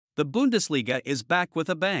The Bundesliga is back with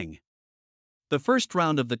a bang. The first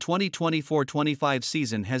round of the 2024-25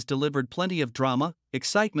 season has delivered plenty of drama,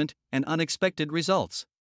 excitement, and unexpected results.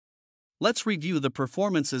 Let's review the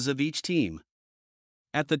performances of each team.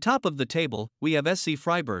 At the top of the table, we have SC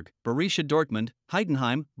Freiburg, Borussia Dortmund,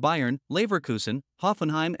 Heidenheim, Bayern, Leverkusen,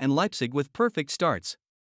 Hoffenheim and Leipzig with perfect starts.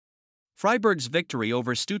 Freiburg's victory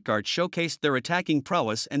over Stuttgart showcased their attacking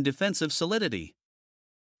prowess and defensive solidity.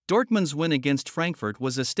 Dortmund's win against Frankfurt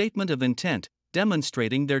was a statement of intent,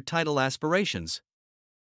 demonstrating their title aspirations.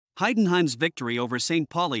 Heidenheim's victory over St.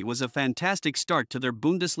 Pauli was a fantastic start to their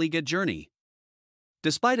Bundesliga journey.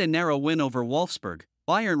 Despite a narrow win over Wolfsburg,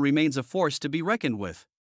 Bayern remains a force to be reckoned with.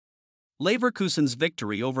 Leverkusen's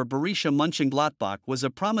victory over Borussia Mönchengladbach was a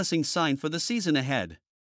promising sign for the season ahead.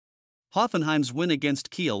 Hoffenheim's win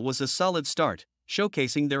against Kiel was a solid start,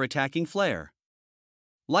 showcasing their attacking flair.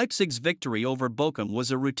 Leipzig's victory over Bochum was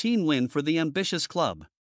a routine win for the ambitious club.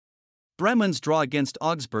 Bremen's draw against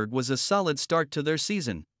Augsburg was a solid start to their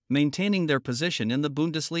season, maintaining their position in the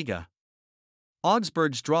Bundesliga.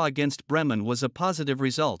 Augsburg's draw against Bremen was a positive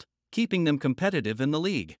result, keeping them competitive in the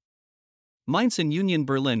league. Mainz and Union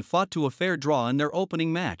Berlin fought to a fair draw in their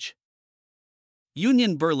opening match.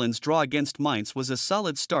 Union Berlin's draw against Mainz was a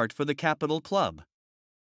solid start for the capital club.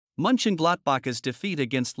 Mönchengladbach's defeat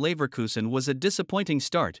against Leverkusen was a disappointing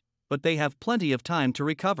start, but they have plenty of time to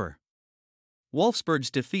recover.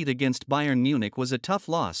 Wolfsburg's defeat against Bayern Munich was a tough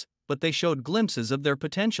loss, but they showed glimpses of their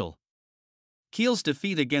potential. Kiel's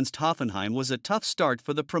defeat against Hoffenheim was a tough start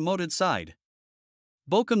for the promoted side.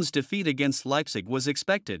 Bochum's defeat against Leipzig was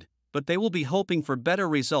expected, but they will be hoping for better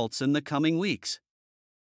results in the coming weeks.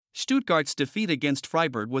 Stuttgart's defeat against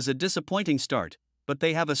Freiburg was a disappointing start, but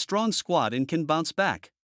they have a strong squad and can bounce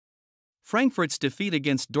back. Frankfurt's defeat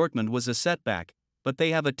against Dortmund was a setback, but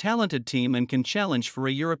they have a talented team and can challenge for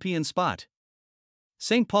a European spot.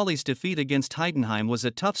 St. Pauli's defeat against Heidenheim was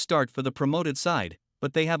a tough start for the promoted side,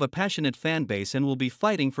 but they have a passionate fan base and will be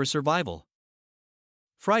fighting for survival.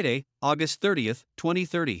 Friday, August 30th,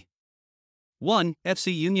 2030. 1.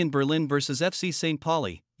 FC Union Berlin vs FC St.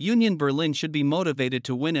 Pauli. Union Berlin should be motivated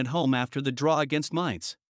to win at home after the draw against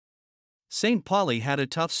Mainz. St. Pauli had a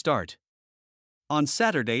tough start. On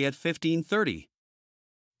Saturday at 15:30.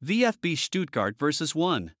 VfB Stuttgart vs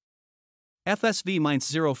 1. FSV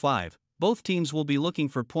Mainz 05. Both teams will be looking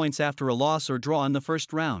for points after a loss or draw in the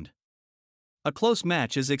first round. A close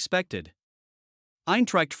match is expected.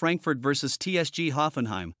 Eintracht Frankfurt vs TSG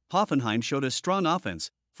Hoffenheim. Hoffenheim showed a strong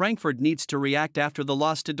offense. Frankfurt needs to react after the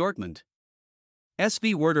loss to Dortmund.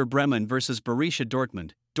 SV Werder Bremen vs Borussia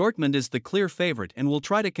Dortmund. Dortmund is the clear favorite and will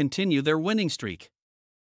try to continue their winning streak.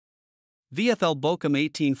 VfL Bochum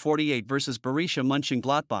 1848 vs Borussia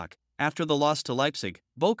Mönchengladbach. After the loss to Leipzig,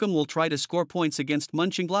 Bochum will try to score points against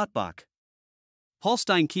Mönchengladbach.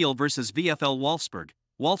 Holstein Kiel vs VfL Wolfsburg.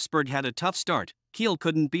 Wolfsburg had a tough start. Kiel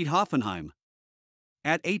couldn't beat Hoffenheim.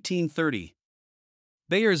 At 18:30.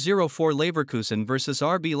 Bayer 04 Leverkusen vs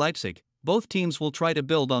RB Leipzig. Both teams will try to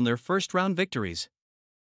build on their first-round victories.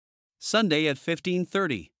 Sunday at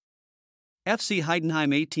 15:30. FC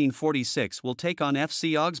Heidenheim 1846 will take on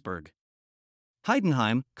FC Augsburg.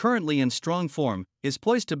 Heidenheim, currently in strong form, is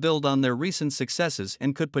poised to build on their recent successes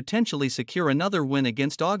and could potentially secure another win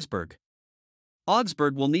against Augsburg.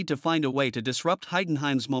 Augsburg will need to find a way to disrupt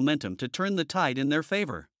Heidenheim's momentum to turn the tide in their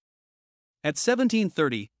favor. At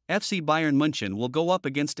 17:30, FC Bayern München will go up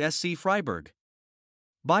against SC Freiburg.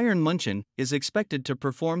 Bayern München is expected to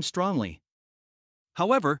perform strongly.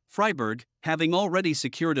 However, Freiburg, having already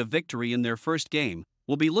secured a victory in their first game,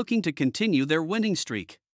 will be looking to continue their winning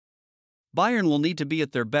streak. Bayern will need to be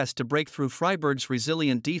at their best to break through Freiburg's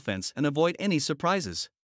resilient defense and avoid any surprises.